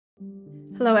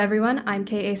Hello everyone, I'm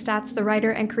K.A. Stats, the writer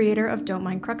and creator of Don't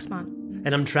Mind Cruxmont.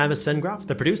 And I'm Travis Vengroff,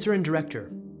 the producer and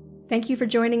director. Thank you for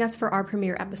joining us for our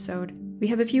premiere episode. We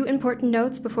have a few important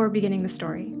notes before beginning the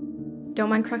story. Don't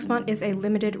Mind Cruxmont is a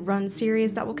limited run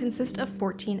series that will consist of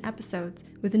 14 episodes,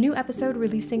 with a new episode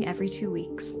releasing every 2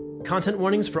 weeks. Content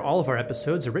warnings for all of our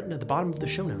episodes are written at the bottom of the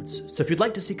show notes, so if you'd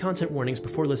like to see content warnings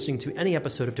before listening to any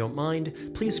episode of Don't Mind,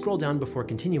 please scroll down before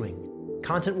continuing.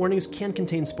 Content warnings can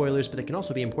contain spoilers, but they can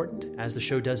also be important, as the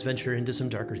show does venture into some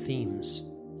darker themes.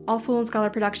 All Fool and Scholar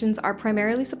productions are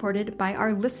primarily supported by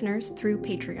our listeners through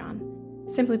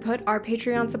Patreon. Simply put, our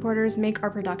Patreon supporters make our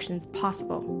productions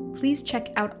possible. Please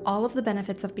check out all of the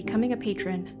benefits of becoming a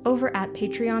patron over at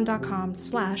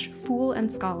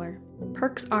patreon.com/foolandscholar.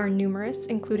 Perks are numerous,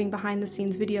 including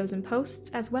behind-the-scenes videos and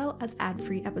posts, as well as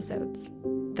ad-free episodes.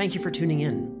 Thank you for tuning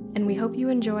in. And we hope you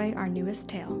enjoy our newest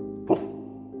tale.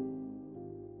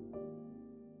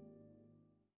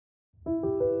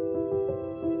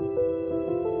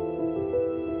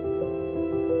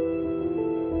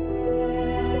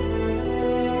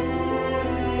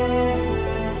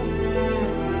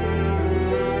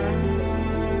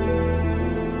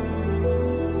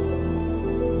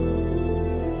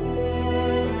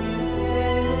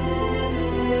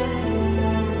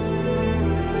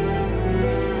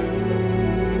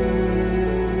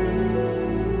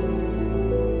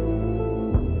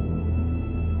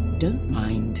 Don't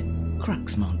Mind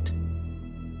Cruxmont.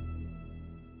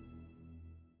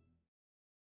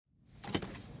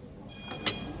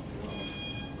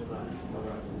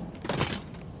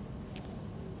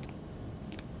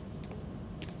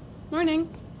 Morning.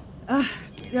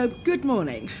 Good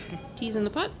morning. Tea's in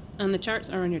the pot, and the charts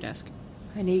are on your desk.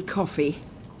 I need coffee.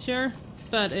 Sure,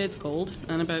 but it's cold,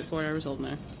 and about 4 hours old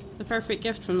now. The perfect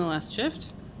gift from the last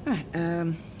shift. Right,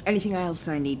 anything else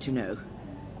I need to know?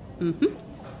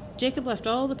 Jacob left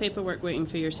all the paperwork waiting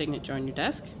for your signature on your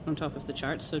desk, on top of the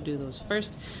charts, so do those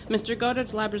first. Mr.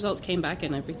 Goddard's lab results came back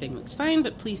and everything looks fine,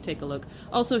 but please take a look.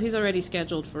 Also, he's already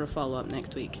scheduled for a follow-up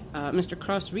next week. Mr.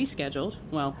 Cross rescheduled,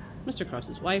 Mr.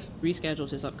 Cross's wife rescheduled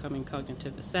his upcoming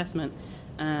cognitive assessment.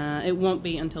 It won't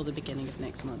be until the beginning of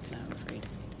next month now, I'm afraid.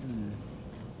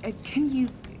 Can you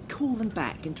call them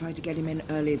back and try to get him in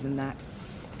earlier than that?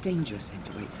 Dangerous for him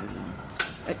to wait so long.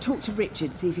 Talk to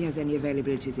Richard, see if he has any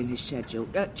availabilities in his schedule.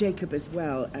 Jacob as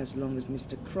well, as long as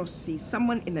Mr. Cross sees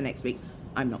someone in the next week.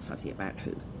 I'm not fussy about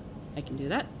who. I can do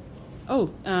that.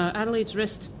 Oh, Adelaide's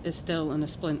wrist is still in a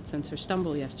splint since her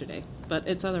stumble yesterday, but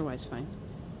it's otherwise fine.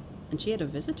 And she had a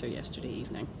visitor yesterday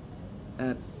evening.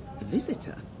 A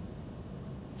visitor?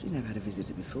 She's never had a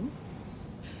visitor before.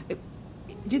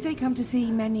 Did they come to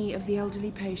see many of the elderly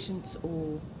patients,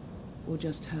 or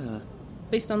just her?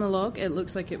 Based on the log, it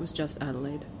looks like it was just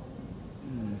Adelaide.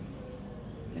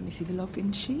 Let me see the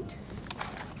login sheet.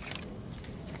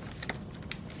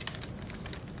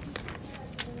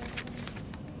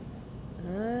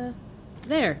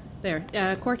 There.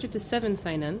 7:15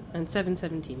 sign in and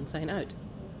 7:17 sign out.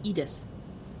 Edith,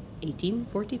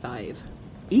 1845.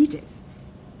 Edith?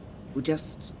 Well,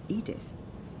 just Edith.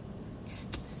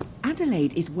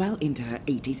 Adelaide is well into her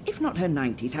 80s, if not her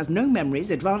 90s, has no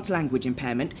memories, advanced language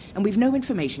impairment, and we've no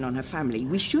information on her family.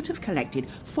 We should have collected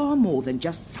far more than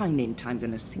just sign-in times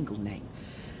and a single name.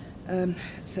 Who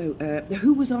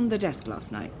was on the desk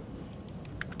last night?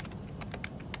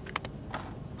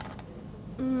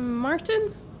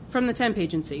 Martin? From the temp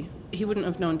agency. He wouldn't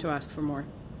have known to ask for more.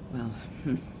 Well,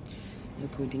 no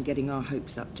point in getting our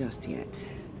hopes up just yet.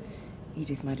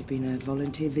 Edith might have been a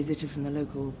volunteer visitor from the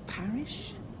local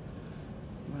parish.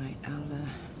 Right, I'll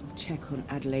check on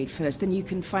Adelaide first, then you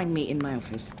can find me in my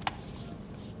office.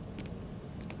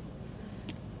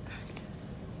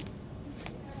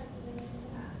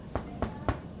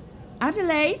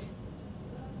 Adelaide?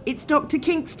 It's Dr.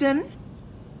 Kingston.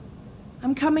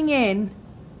 I'm coming in.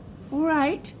 All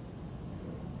right.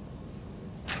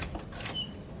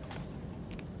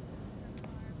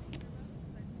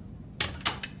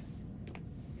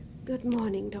 Good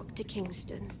morning, Dr.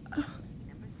 Kingston.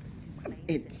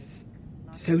 It's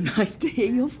so nice to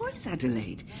hear your voice,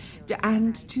 Adelaide,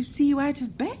 and to see you out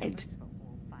of bed.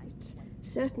 It's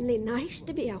certainly nice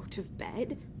to be out of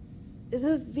bed.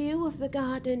 The view of the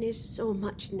garden is so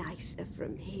much nicer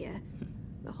from here.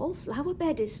 The whole flower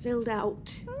bed is filled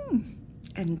out.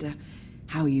 And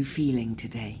how are you feeling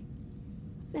today?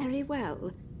 Very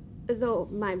well, though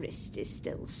my wrist is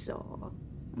still sore.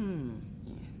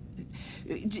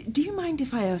 Do you mind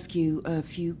if I ask you a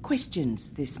few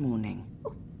questions this morning?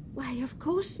 Oh, why, of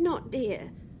course not,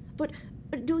 dear. But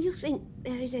do you think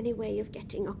there is any way of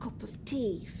getting a cup of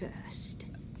tea first?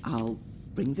 I'll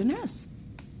bring the nurse.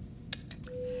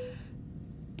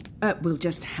 We'll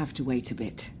just have to wait a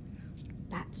bit.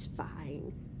 That's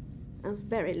fine. I've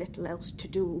very little else to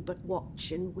do but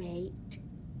watch and wait.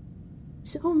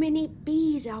 So many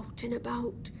bees out and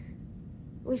about.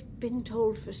 We've been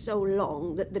told for so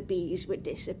long that the bees were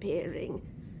disappearing.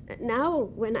 Now,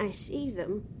 when I see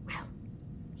them, well,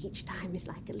 each time is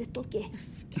like a little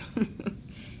gift.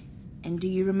 And do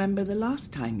you remember the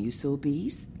last time you saw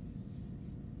bees?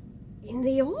 In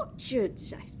the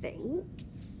orchards, I think.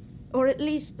 Or at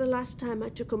least the last time I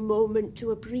took a moment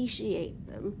to appreciate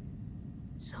them.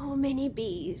 So many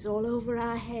bees all over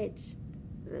our heads.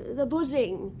 The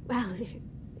buzzing, well,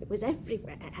 it was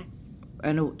everywhere.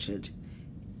 An orchard.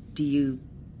 Do you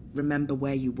remember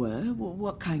where you were?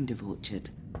 What kind of orchard?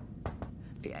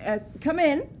 Come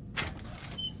in.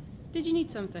 Did you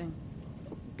need something?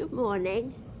 Good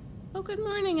morning. Oh, good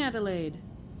morning, Adelaide.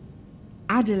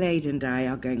 Adelaide and I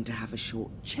are going to have a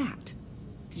short chat.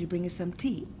 Could you bring us some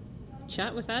tea?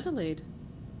 Chat with Adelaide.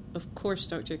 Of course,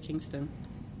 Dr. Kingston.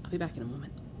 I'll be back in a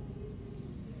moment.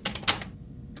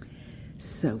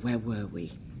 So, where were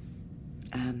we?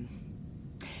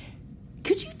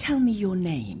 Could you tell me your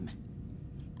name?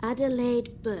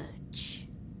 Adelaide Birch.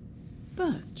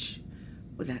 Birch?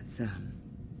 Well, that's,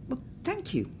 well,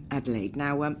 thank you, Adelaide.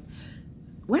 Now,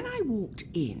 when I walked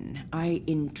in, I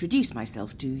introduced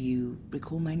myself. Do you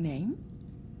recall my name?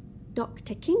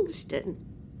 Dr. Kingston.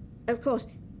 Of course,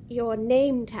 your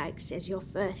name tag says your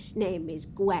first name is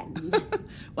Gwen.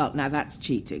 Well, now that's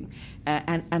cheating.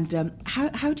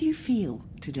 How do you feel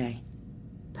today?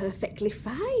 Perfectly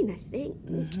fine, I think.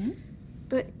 Mm-hmm.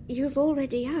 But you've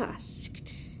already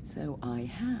asked. So I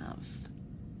have.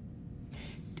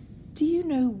 Do you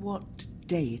know what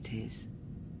day it is?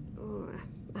 Oh,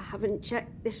 I haven't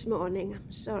checked this morning,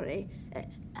 I'm sorry.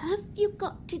 Have you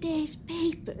got today's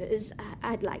papers?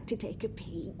 I'd like to take a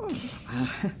peek.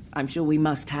 I'm sure we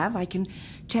must have. I can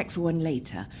check for one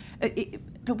later.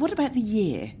 But what about the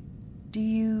year? Do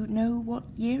you know what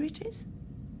year it is?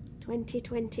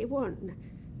 2021.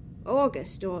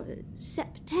 August or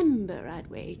September, I'd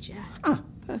wager. Ah,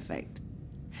 perfect.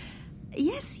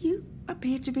 Yes, you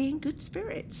appear to be in good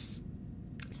spirits.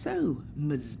 So,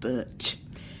 Ms. Birch,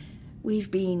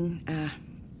 we've been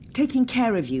taking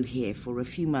care of you here for a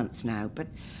few months now, but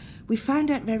we've found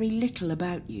out very little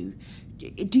about you.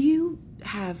 Do you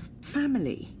have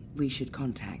family we should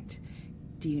contact?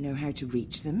 Do you know how to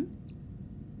reach them?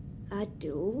 I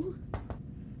do.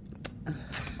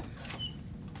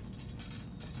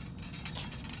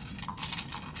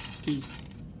 Tea.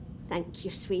 Thank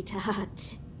you,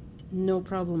 sweetheart. No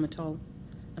problem at all.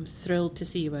 I'm thrilled to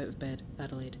see you out of bed,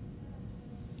 Adelaide.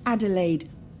 Adelaide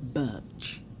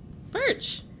Birch.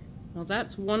 Birch! Well,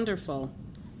 that's wonderful.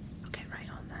 I'll get right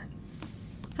on that.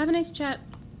 Have a nice chat.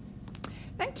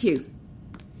 Thank you.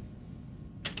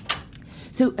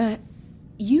 So,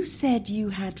 you said you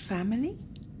had family?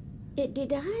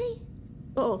 Did I?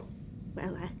 Oh,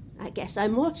 well, I guess I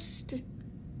must.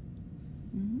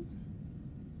 Mm-hmm.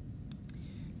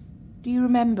 Do you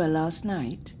remember last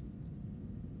night?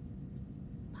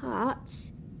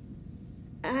 Parts.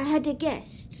 I had a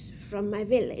guest from my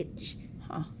village.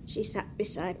 Huh. She sat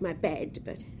beside my bed,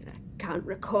 but I can't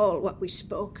recall what we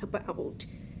spoke about.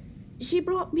 She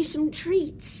brought me some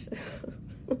treats.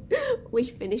 We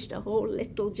finished a whole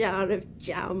little jar of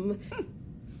jam.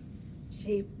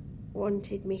 She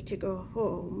wanted me to go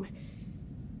home.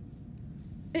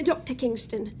 Dr.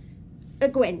 Kingston,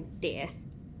 Gwen, dear,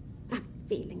 I'm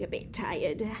feeling a bit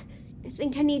tired. I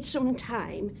think I need some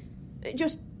time.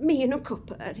 Just me and a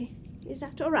cuppa. Is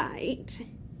that all right?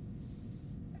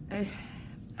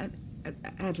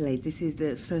 Adelaide, this is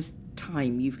the first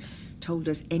time you've told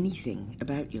us anything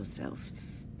about yourself.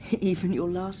 Even your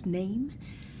last name.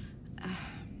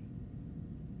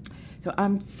 So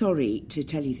I'm sorry to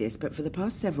tell you this, but for the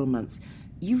past several months,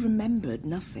 you've remembered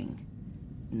nothing.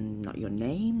 Not your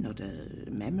name, not a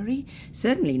memory.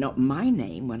 Certainly not my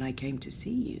name when I came to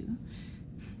see you.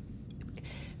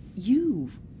 You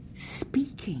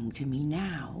speaking to me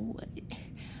now,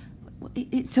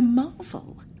 it's a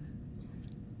marvel.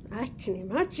 I can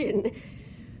imagine.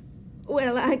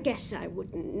 Well, I guess I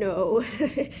wouldn't know.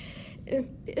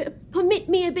 Permit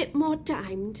me a bit more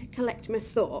time to collect my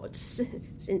thoughts,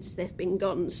 since they've been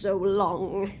gone so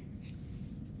long.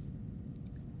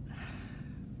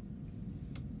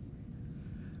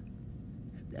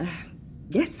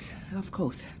 Yes, of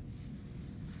course.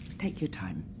 Take your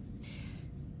time.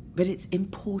 But it's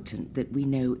important that we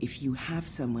know if you have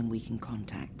someone we can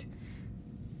contact.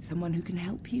 Someone who can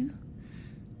help you.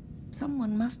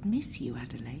 Someone must miss you,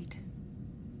 Adelaide.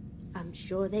 I'm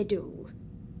sure they do.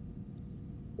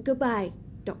 Goodbye,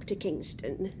 Dr.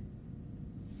 Kingston.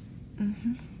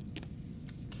 Mm-hmm.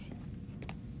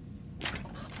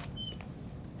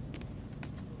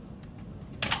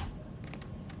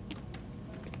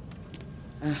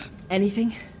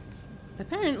 Anything?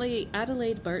 Apparently,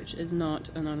 Adelaide Birch is not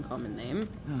an uncommon name.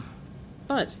 Oh.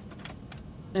 But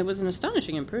it was an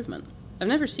astonishing improvement. I've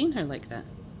never seen her like that.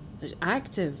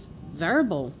 Active,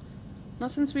 verbal.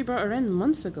 Not since we brought her in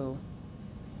months ago.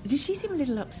 Did she seem a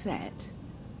little upset?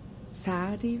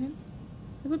 Sad, even?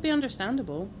 It would be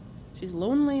understandable. She's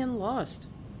lonely and lost.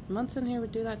 Months in here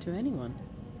would do that to anyone.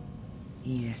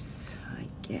 Yes, I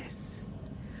guess.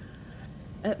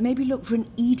 Maybe look for an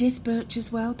Edith Birch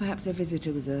as well. Perhaps her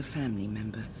visitor was a family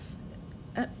member.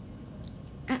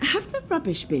 Have the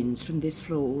rubbish bins from this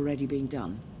floor already been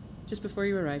done? Just before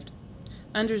you arrived.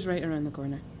 Andrew's right around the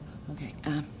corner. Okay.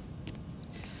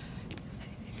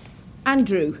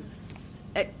 Andrew,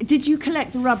 did you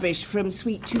collect the rubbish from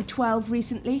Suite 212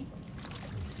 recently?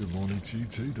 Good morning to you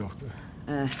too, Doctor.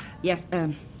 Yes,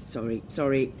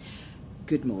 sorry.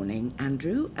 Good morning,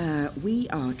 Andrew. We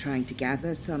are trying to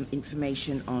gather some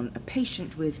information on a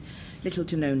patient with little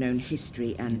to no known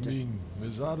history and... You mean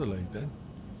Miss Adelaide, then?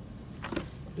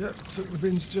 Yeah, took the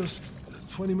bins just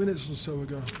 20 minutes or so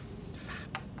ago.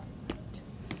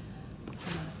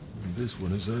 And this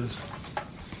one is hers.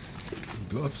 Some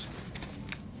gloves.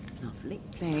 Lovely,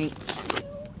 thank you.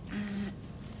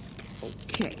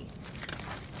 Okay.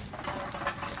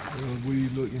 Are we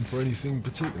looking for anything in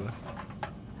particular?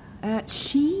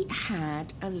 She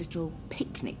had a little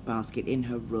picnic basket in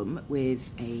her room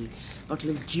with a bottle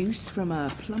of juice from a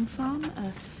plum farm,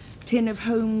 a tin of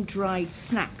home-dried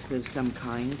snacks of some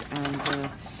kind, and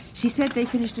she said they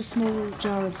finished a small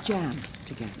jar of jam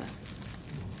together.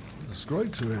 That's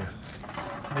great to hear.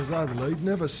 Miss Adelaide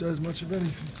never says much of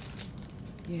anything.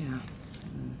 Yeah,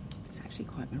 it's actually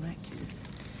quite miraculous.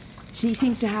 She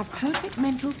seems to have perfect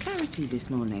mental clarity this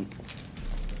morning.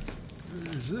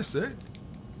 Is this it?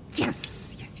 Yes.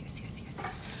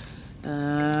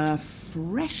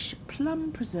 Fresh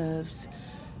plum preserves,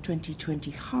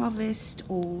 2020 harvest,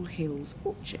 All Hills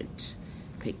Orchard.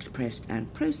 Picked, pressed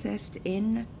and processed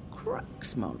in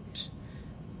Cruxmont.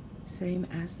 Same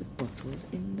as the bottles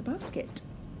in the basket.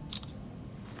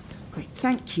 Great,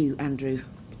 thank you, Andrew.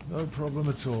 No problem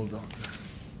at all, Doctor.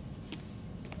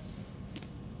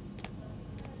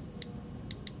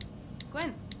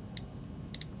 Gwen?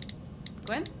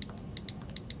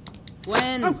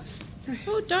 Gwen? Oh, sorry.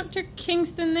 Oh, Dr.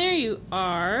 Kingston, there you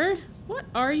are. What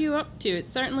are you up to?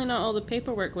 It's certainly not all the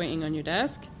paperwork waiting on your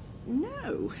desk.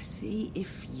 No. See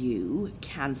if you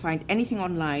can find anything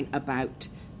online about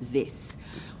this.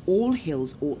 All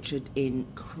Hills Orchard in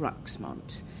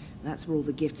Cruxmont. That's where all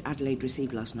the gifts Adelaide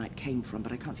received last night came from,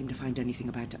 but I can't seem to find anything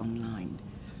about it online.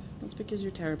 That's because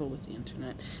you're terrible with the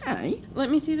internet. Aye?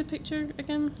 Let me see the picture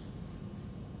again.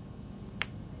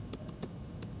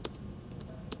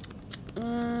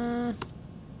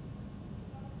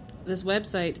 This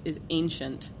website is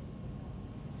ancient.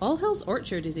 All Hills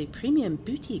Orchard is a premium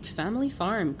boutique family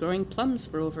farm growing plums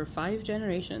for over 5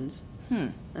 generations.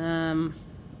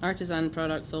 Artisan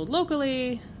products sold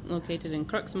locally, located in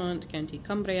Cruxmont, County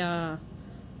Cumbria.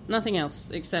 Nothing else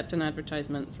except an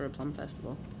advertisement for a plum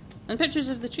festival. And pictures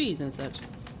of the trees and such.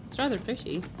 It's rather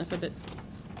pretty, if a bit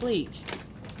bleak.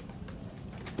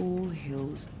 All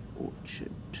Hills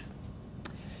Orchard.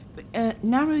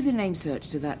 Narrow the name search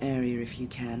to that area if you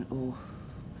can, or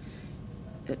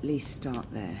at least start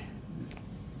there.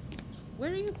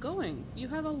 Where are you going? You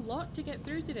have a lot to get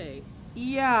through today.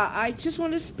 Yeah, I just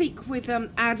want to speak with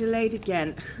Adelaide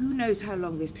again. Who knows how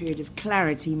long this period of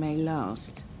clarity may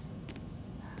last.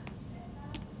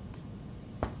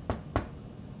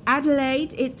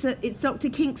 Adelaide, it's Dr.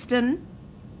 Kingston.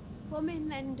 Come in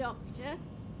then, Doctor.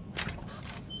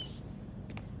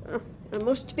 Oh, it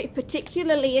must be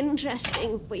particularly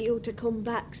interesting for you to come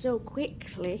back so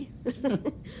quickly.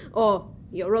 Or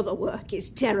your other work is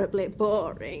terribly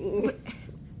boring.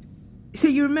 So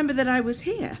you remember that I was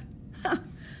here? Well,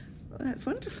 that's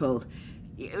wonderful.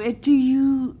 Do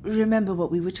you remember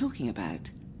what we were talking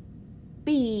about?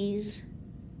 Bees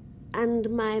and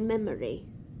my memory.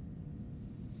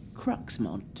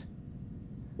 Cruxmont?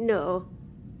 No,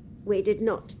 we did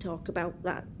not talk about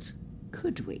that.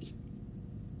 Could we?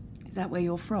 Is that where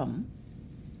you're from?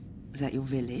 Is that your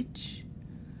village?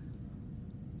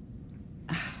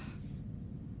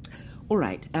 All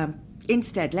right.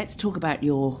 Instead, let's talk about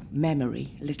your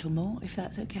memory a little more, if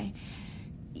that's okay.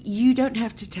 You don't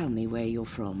have to tell me where you're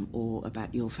from or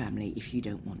about your family if you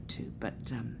don't want to,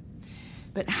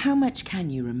 but how much can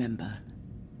you remember?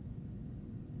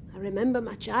 I remember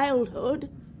my childhood,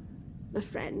 my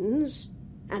friends,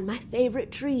 and my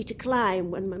favourite tree to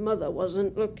climb when my mother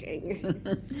wasn't looking.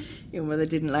 Your mother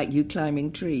didn't like you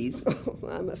climbing trees.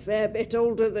 I'm a fair bit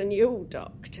older than you,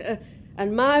 Doctor.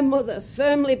 and my mother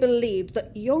firmly believed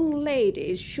that young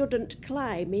ladies shouldn't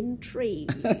climb in trees.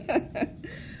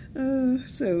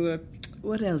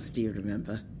 What else do you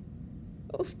remember?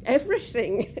 Oh,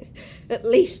 everything, at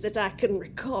least that I can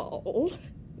recall.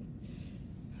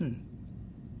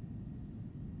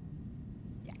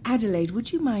 Adelaide,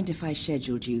 would you mind if I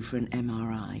scheduled you for an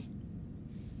MRI?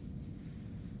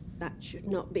 That should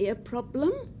not be a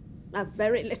problem. I've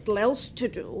very little else to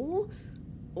do.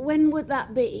 When would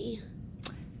that be?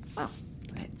 Well,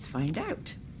 let's find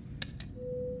out.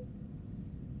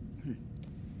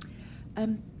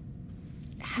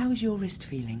 How's your wrist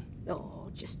feeling? Oh,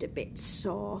 just a bit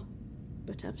sore.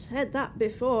 But I've said that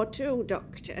before too,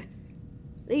 Doctor.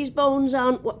 These bones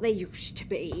aren't what they used to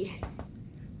be.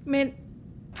 Mint,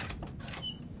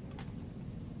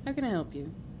 How can I help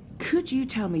you? could you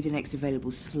tell me the next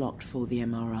available slot for the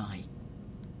MRI?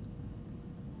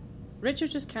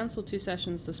 Richard just cancelled 2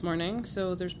 sessions this morning,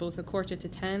 so there's both a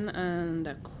 10:15 and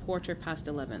a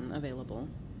 11:15 available.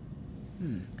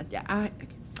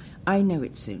 I know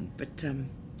it's soon, but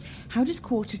how does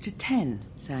 10:45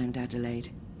 sound,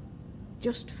 Adelaide?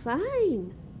 Just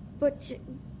fine. But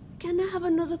can I have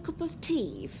another cup of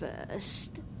tea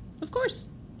first? Of course,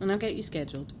 and I'll get you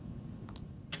scheduled.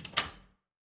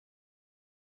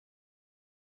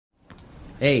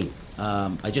 Hey,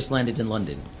 I just landed in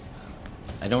London.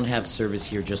 I don't have service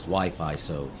here, just Wi-Fi,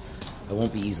 so I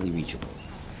won't be easily reachable.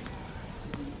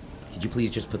 Could you please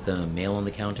just put the mail on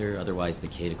the counter? Otherwise, the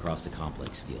kid across the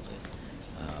complex steals it.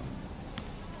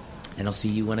 And I'll see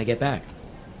you when I get back.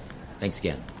 Thanks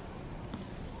again.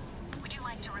 Would you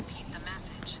like to repeat the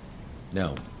message?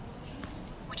 No.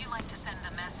 Would you like to send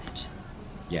a message?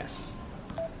 Yes.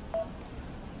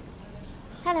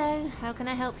 Hello, how can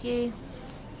I help you?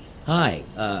 Hi,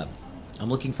 I'm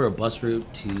looking for a bus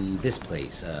route to this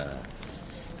place,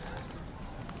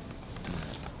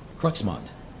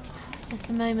 Cruxmont. Just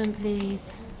a moment,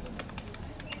 please.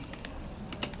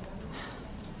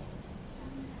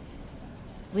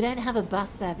 We don't have a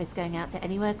bus service going out to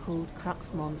anywhere called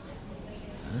Cruxmont.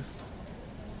 Huh?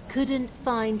 Couldn't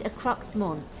find a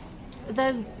Cruxmont.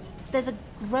 Though there's a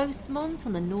Grossmont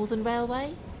on the Northern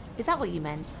Railway. Is that what you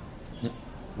meant? No,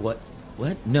 what?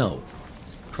 No.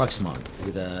 Cruxmont,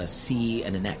 with a C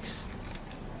and an X.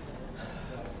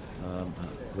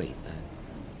 Wait.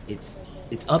 It's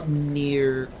up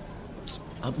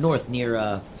north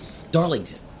near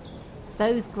Darlington.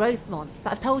 So's Grossmont,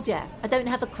 but I've told you, I don't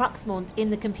have a Cruxmont in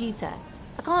the computer.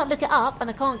 I can't look it up and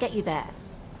I can't get you there.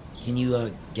 Can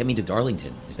you get me to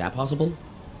Darlington? Is that possible?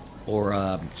 Or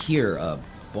here,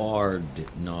 Barnard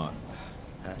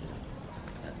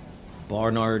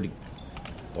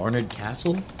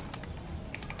Castle?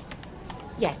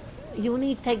 Yes, you'll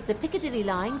need to take the Piccadilly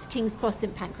line to King's Cross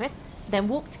St Pancras, then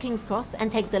walk to King's Cross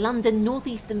and take the London North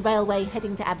Eastern Railway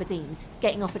heading to Aberdeen,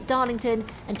 getting off at Darlington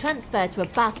and transfer to a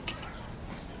bus.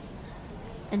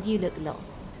 And you look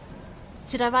lost.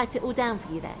 Should I write it all down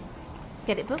for you then?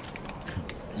 Get it booked?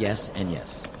 Yes and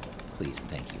yes. Please and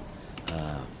thank you.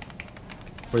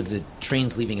 For the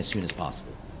trains leaving as soon as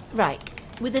possible. Right.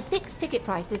 With the fixed ticket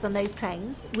prices on those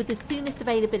trains, with the soonest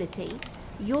availability,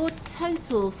 your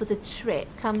total for the trip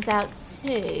comes out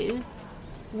to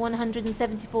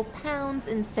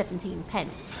 £174.17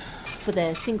 for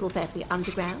the single fare for the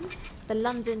Underground, the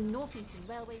London North Eastern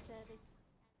Railway service.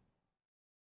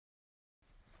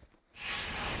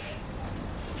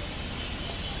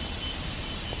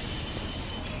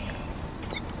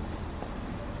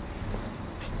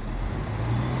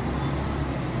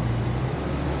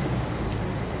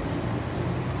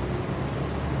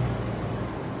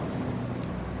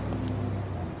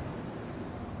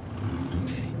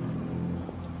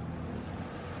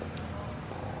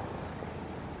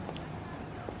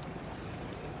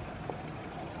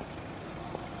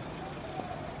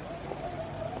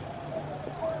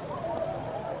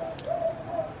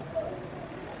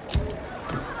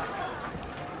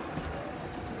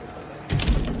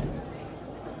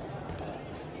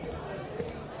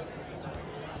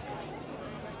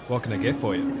 What can I get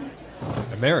for you?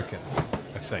 American,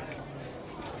 I think.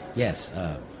 Yes,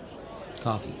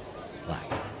 coffee. Black.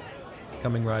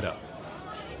 Coming right up.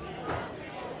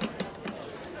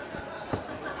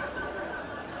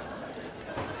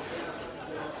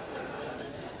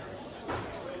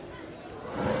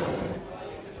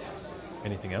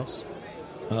 Anything else?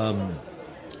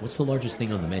 What's the largest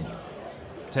thing on the menu?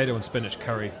 Potato and spinach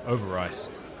curry over rice,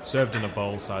 served in a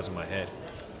bowl the size of my head.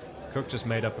 Cook just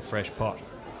made up a fresh pot.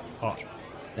 Hot.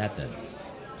 That then,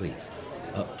 please.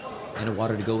 And a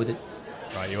water to go with it?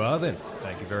 Right you are then.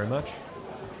 Thank you very much.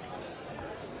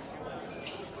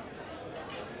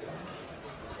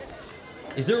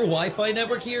 Is there a Wi-Fi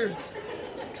network here?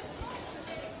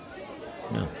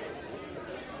 No.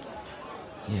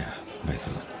 Yeah, what I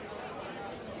thought.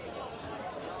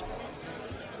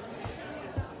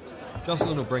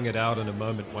 Jocelyn will bring it out in a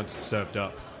moment once it's served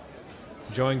up.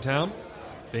 Enjoying town?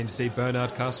 Been to see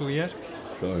Bernard Castle yet?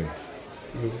 Sorry.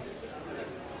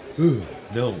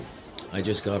 No. I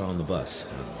just got on the bus.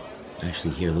 I'm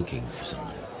actually here looking for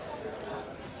someone.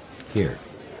 Here.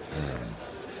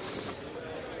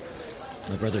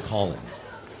 My brother Colin.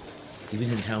 He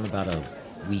was in town about a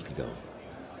week ago.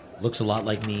 Looks a lot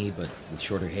like me, but with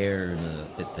shorter hair and a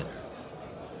bit thinner.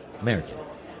 American.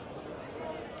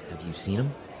 Have you seen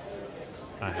him?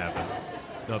 I haven't.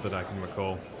 Not that I can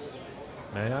recall.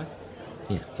 May I?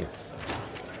 Yeah, here.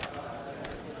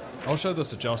 I'll show this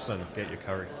to Jocelyn and get your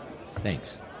curry.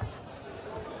 Thanks.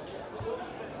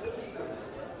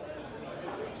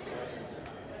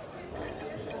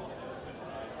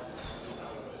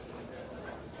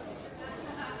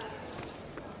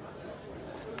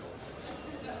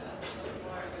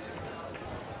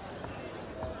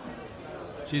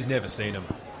 She's never seen him.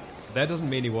 That doesn't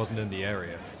mean he wasn't in the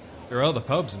area. There are other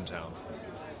pubs in town.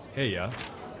 Here you are.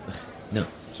 No,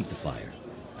 keep the flyer.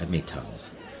 I've made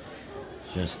tons.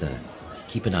 Just,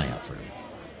 keep an eye out for him.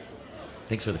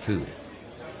 Thanks for the food.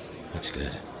 Looks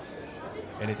good.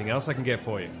 Anything else I can get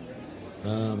for you?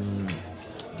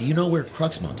 Do you know where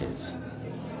Cruxmont is?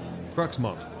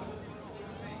 Cruxmont.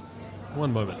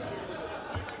 One moment.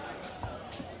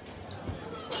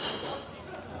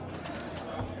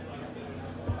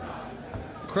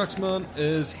 Cruxmont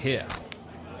is here.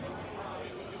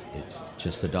 It's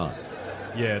just a dot.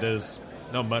 Yeah, it is.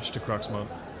 Not much to Cruxmont.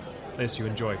 Unless you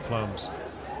enjoy plums.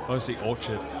 Mostly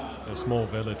orchard in a small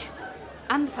village.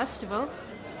 And the festival.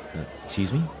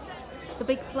 Excuse me? The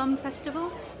Big Plum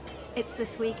Festival. It's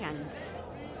this weekend.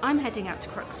 I'm heading out to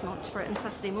Cruxmont for it on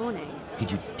Saturday morning.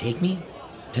 Could you take me?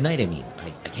 Tonight, I mean.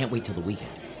 I can't wait till the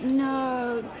weekend.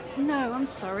 No, I'm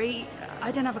sorry.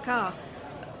 I don't have a car.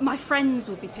 My friends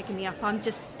will be picking me up. I'm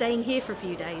just staying here for a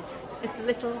few days. A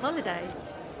little holiday.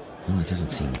 Well, it doesn't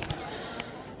seem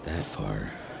that far.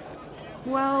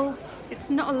 Well, it's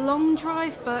not a long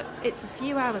drive, but it's a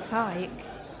few hours hike.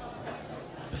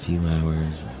 A few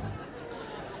hours.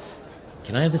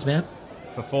 Can I have this map?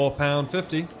 For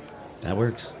 £4.50. That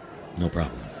works. No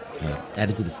problem. Add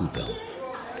it to the food bill.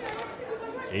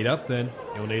 Eat up then.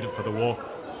 You'll need it for the walk.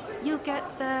 You'll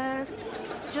get there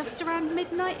just around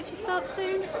midnight if you start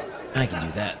soon. I can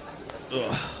do that.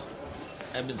 Ugh.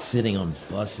 I've been sitting on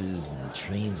buses and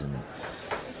trains and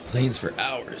planes for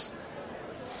hours.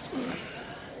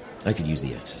 I could use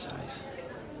the exercise.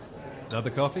 Another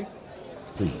coffee?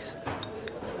 Please.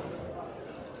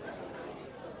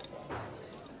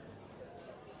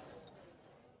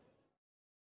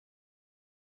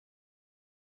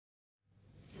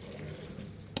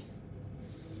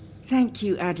 Thank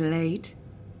you, Adelaide.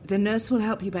 The nurse will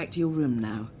help you back to your room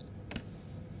now.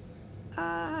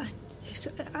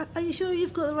 Are you sure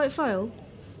you've got the right file?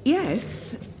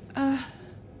 Yes.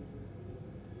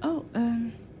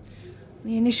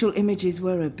 The initial images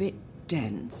were a bit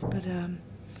dense, but,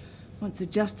 once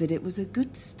adjusted, it was a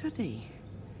good study.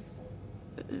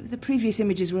 The previous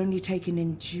images were only taken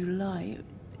in July.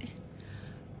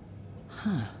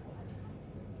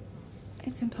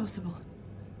 It's impossible.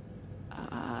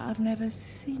 I've never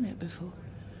seen it before.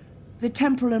 The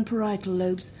temporal and parietal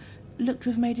lobes looked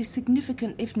to have made a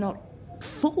significant, if not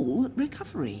full,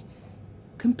 recovery.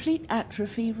 Complete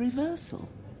atrophy reversal.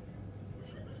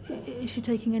 Is she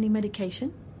taking any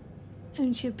medication?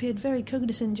 And she appeared very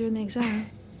cognizant during the exam.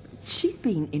 She's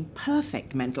been in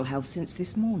perfect mental health since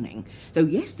this morning, though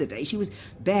yesterday she was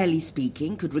barely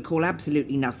speaking, could recall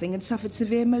absolutely nothing, and suffered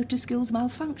severe motor skills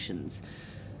malfunctions.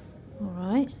 All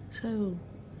right, so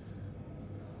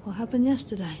what happened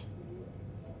yesterday?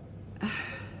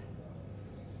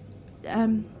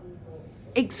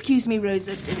 Excuse me,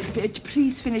 Rosa.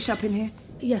 Please finish up in here.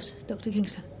 Yes, Dr.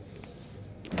 Kingston.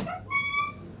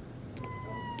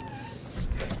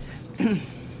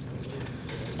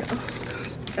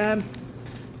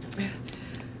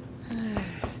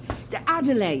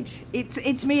 Adelaide,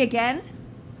 it's me again.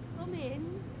 Come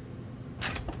in.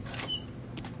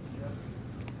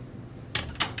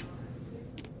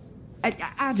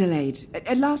 Adelaide,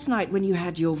 last night when you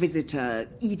had your visitor,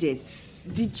 Edith,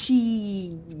 did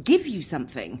she give you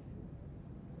something?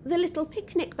 The little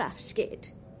picnic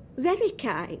basket. Very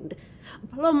kind.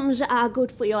 Plums are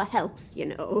good for your health, you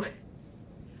know.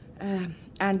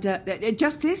 And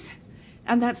just this?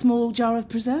 And that small jar of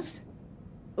preserves?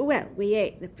 Well, we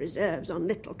ate the preserves on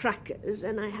little crackers,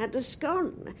 and I had a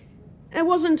scone. It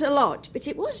wasn't a lot, but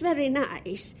it was very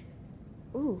nice.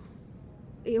 Ooh,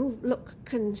 You look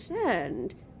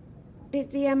concerned.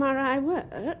 Did the MRI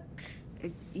work?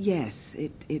 Yes,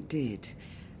 it did.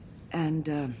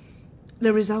 And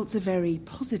the results are very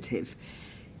positive.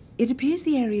 It appears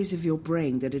the areas of your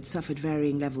brain that had suffered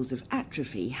varying levels of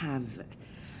atrophy have,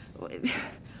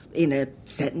 in a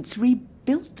sense,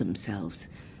 rebuilt themselves.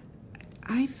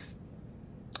 I've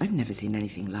never seen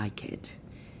anything like it.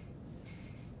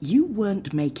 You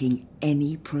weren't making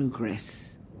any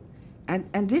progress.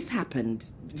 And this happened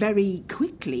very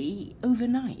quickly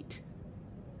overnight.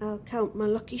 I'll count my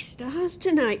lucky stars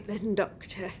tonight then,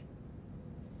 Doctor.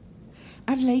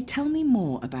 Adelaide, tell me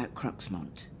more about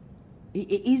Cruxmont.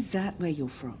 Is that where you're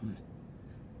from?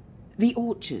 The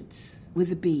orchards with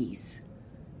the bees.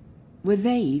 Were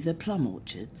they the plum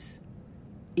orchards?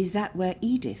 Is that where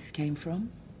Edith came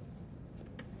from?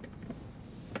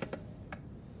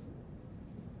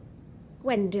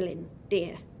 Gwendolen,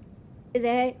 dear,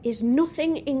 there is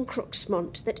nothing in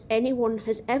Cruxmont that anyone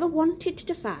has ever wanted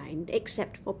to find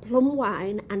except for plum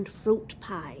wine and fruit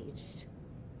pies.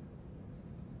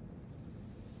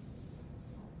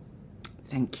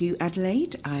 Thank you,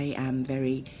 Adelaide. I am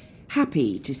very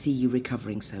happy to see you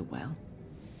recovering so well.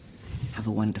 Have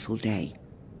a wonderful day.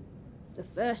 The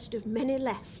first of many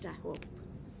left, I hope.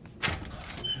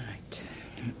 All right.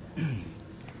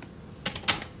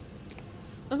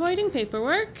 Avoiding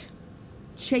paperwork?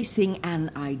 Chasing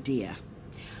an idea.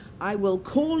 I will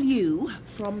call you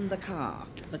from the car.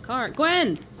 The car?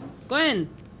 Gwen! Gwen,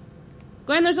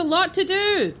 there's a lot to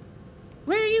do!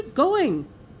 Where are you going?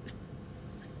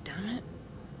 Damn it.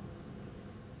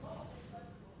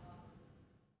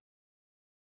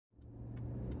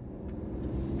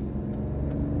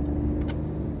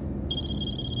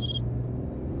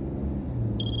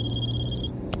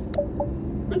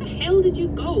 Where the hell did you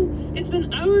go? It's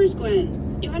been hours,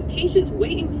 Gwen. You had patients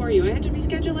waiting for you. I had to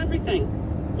reschedule everything.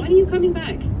 When are you coming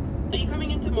back? Are you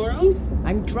coming in tomorrow?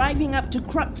 I'm driving up to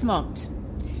Cruxmont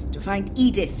to find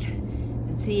Edith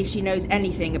and see if she knows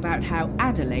anything about how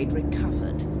Adelaide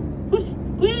recovered. What?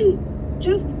 Gwen,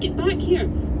 just get back here.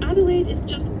 Adelaide is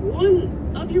just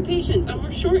one of your patients, and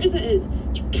we're short as it is.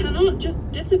 You cannot just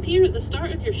disappear at the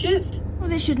start of your shift. Well,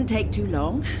 this shouldn't take too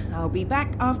long. I'll be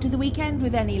back after the weekend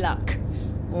with any luck.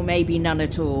 Or maybe none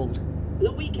at all.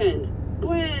 The weekend.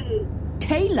 Gwen!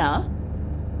 Taylor,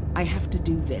 I have to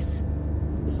do this.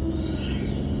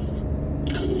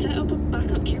 I'll set up a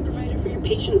backup care provider for your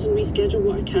patients and reschedule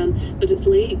what I can, but it's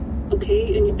late,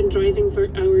 okay? And you've been driving for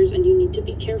hours and you need to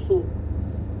be careful.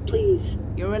 Please.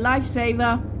 You're a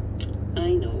lifesaver.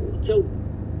 I know. So,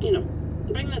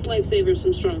 bring this lifesaver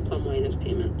some strong plum wine as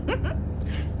payment.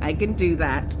 I can do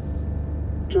that.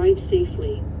 Drive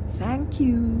safely. Thank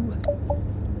you.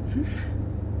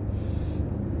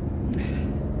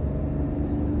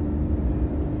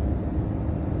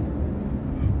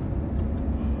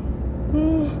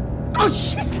 Oh,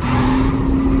 shit!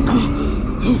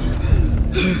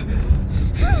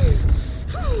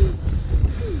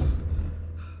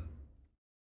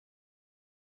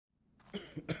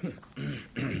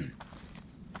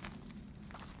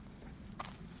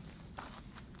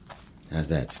 How's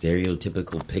that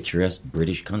stereotypical picturesque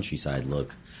British countryside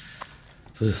look?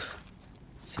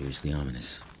 Seriously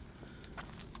ominous.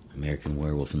 American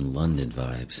Werewolf in London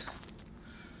vibes.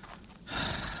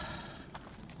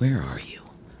 Where are you?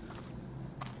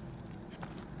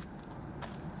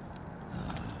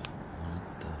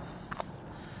 What the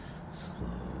Slow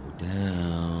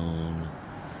down.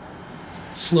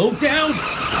 Slow down?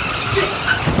 Shit!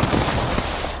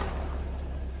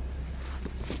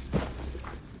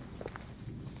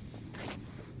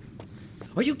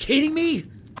 Are you kidding me?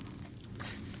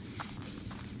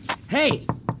 Hey,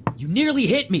 you nearly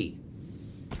hit me.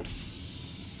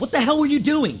 What the hell were you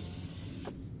doing?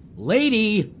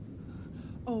 Lady!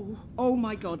 Oh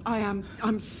my God, I'm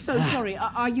so sorry.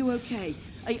 Are you okay?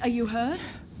 Are you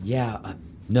hurt? Yeah,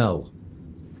 no.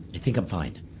 I think I'm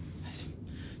fine.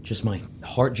 Just my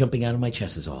heart jumping out of my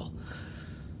chest is all.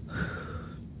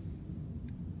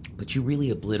 But you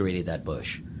really obliterated that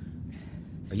bush.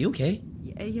 Are you okay?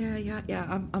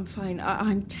 Yeah, I'm fine.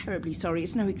 I'm terribly sorry.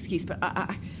 It's no excuse, but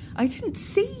I didn't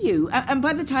see you. And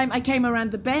by the time I came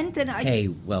around the bend, then I... Hey,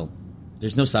 well,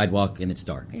 there's no sidewalk and it's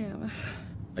dark. Yeah.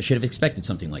 I should have expected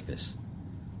something like this.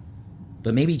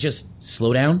 But maybe just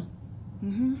slow down?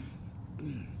 Mm-hmm.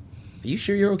 Are you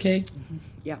sure you're okay? Mm-hmm.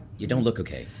 Yeah. You don't look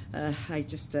okay. I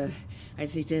just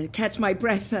need to catch my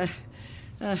breath.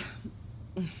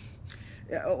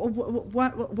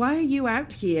 Why are you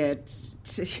out here?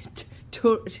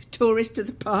 Tourist to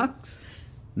the parks?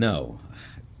 No.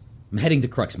 I'm heading to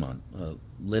Cruxmont, a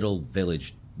little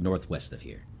village northwest of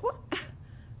here. What?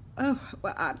 Oh,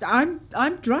 well,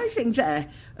 I'm driving there.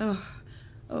 Oh,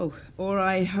 or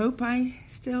I hope I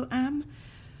still am.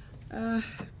 Okay.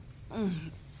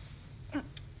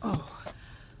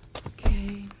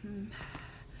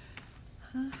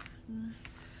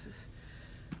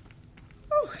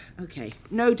 Oh, okay.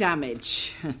 No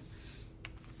damage.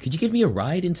 Could you give me a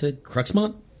ride into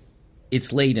Cruxmont?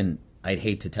 It's late and I'd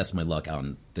hate to test my luck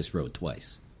on this road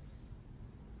twice.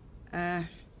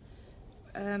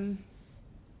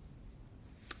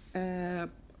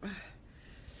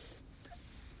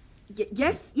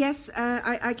 Yes,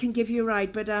 I can give you a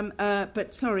ride,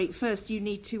 but sorry, first you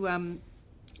need to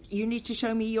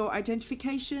show me your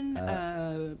identification,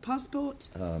 passport.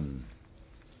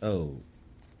 Oh,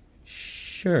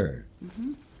 sure.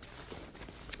 Mm-hmm.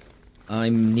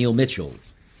 I'm Neil Mitchell.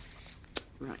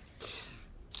 Right.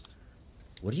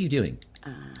 What are you doing?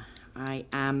 I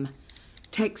am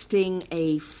texting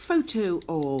a photo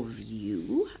of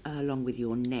you, along with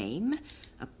your name,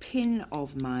 a pin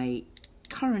of my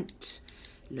current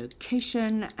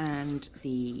location and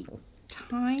the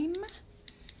time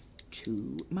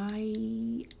to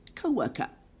my co-worker.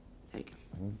 There you go.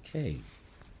 Okay.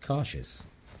 Cautious.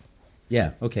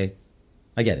 Yeah, okay.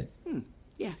 I get it.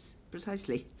 Yes,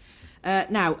 precisely.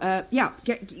 Now,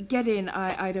 get in.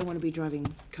 I don't want to be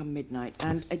driving come midnight.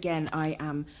 And again, I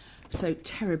am so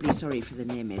terribly sorry for the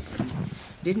near miss.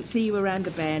 Didn't see you around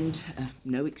the bend.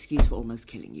 No excuse for almost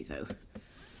killing you, though.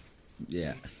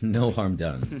 Yeah, no harm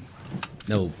done.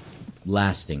 No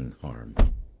lasting harm.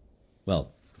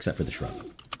 Well, except for the shrug.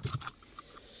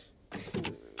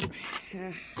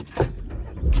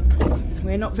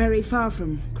 We're not very far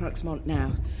from Cruxmont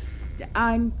now.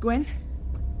 I'm Gwen.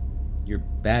 Your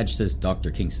badge says Dr.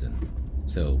 Kingston.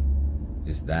 So,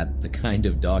 is that the kind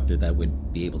of doctor that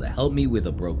would be able to help me with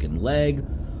a broken leg?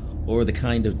 Or the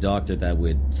kind of doctor that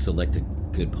would select a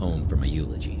good poem for my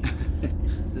eulogy?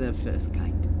 The first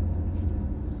kind.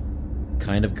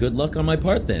 Kind of good luck on my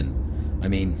part, then. I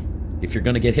mean, if you're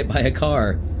gonna get hit by a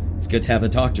car, it's good to have a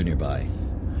doctor nearby.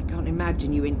 I can't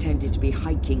imagine you intended to be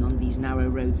hiking on these narrow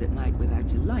roads at night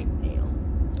without a light, Neil.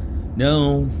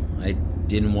 No, I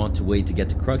didn't want to wait to get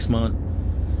to Cruxmont,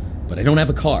 but I don't have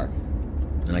a car,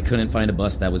 and I couldn't find a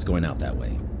bus that was going out that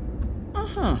way.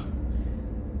 Uh-huh.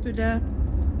 But,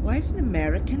 why is an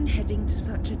American heading to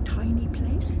such a tiny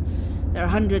place? There are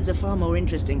hundreds of far more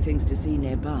interesting things to see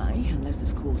nearby, unless,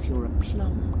 of course, you're a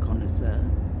plum connoisseur.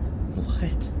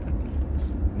 What?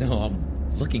 No, I'm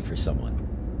looking for someone.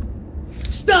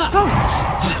 Stop!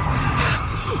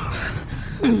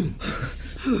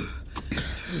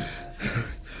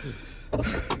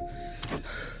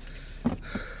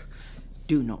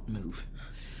 Do not move.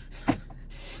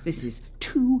 This is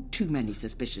too many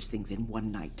suspicious things in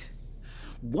one night.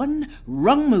 One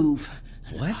wrong move,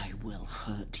 and what? I will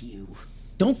hurt you.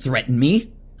 Don't threaten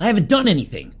me. I haven't done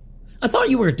anything. I thought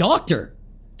you were a doctor.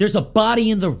 There's a body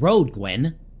in the road,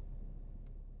 Gwen.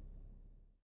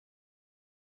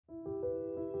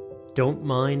 Don't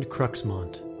Mind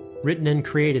Cruxmont. Written and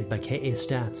created by K.A.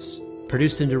 Statz.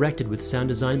 Produced and directed with sound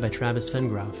design by Travis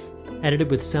Vengroff. Edited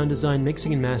with sound design,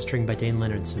 mixing and mastering by Dane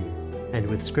Leonardson. And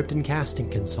with script and casting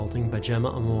consulting by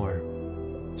Gemma Amor.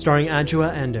 Starring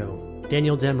Adjoa Ando,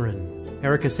 Daniel Demerin,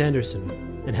 Erica Sanderson,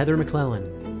 and Heather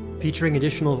McClellan. Featuring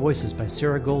additional voices by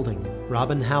Sarah Golding,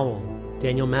 Robin Howell,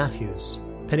 Daniel Matthews,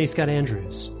 Penny Scott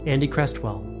Andrews, Andy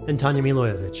Crestwell, and Tanya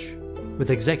Milojevic. With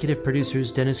executive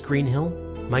producers Dennis Greenhill,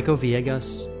 Michael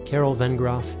Villegas, Carol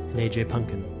Vengroff, and AJ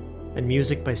Punkin. And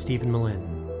music by Stephen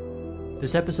Malin.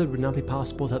 This episode would not be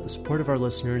possible without the support of our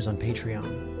listeners on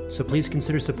Patreon. So please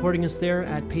consider supporting us there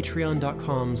at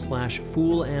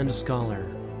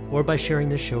patreon.com/foolandscholar, or by sharing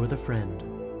this show with a friend.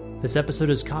 This episode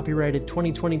is copyrighted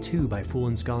 2022 by Fool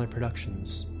and Scholar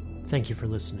Productions. Thank you for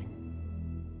listening.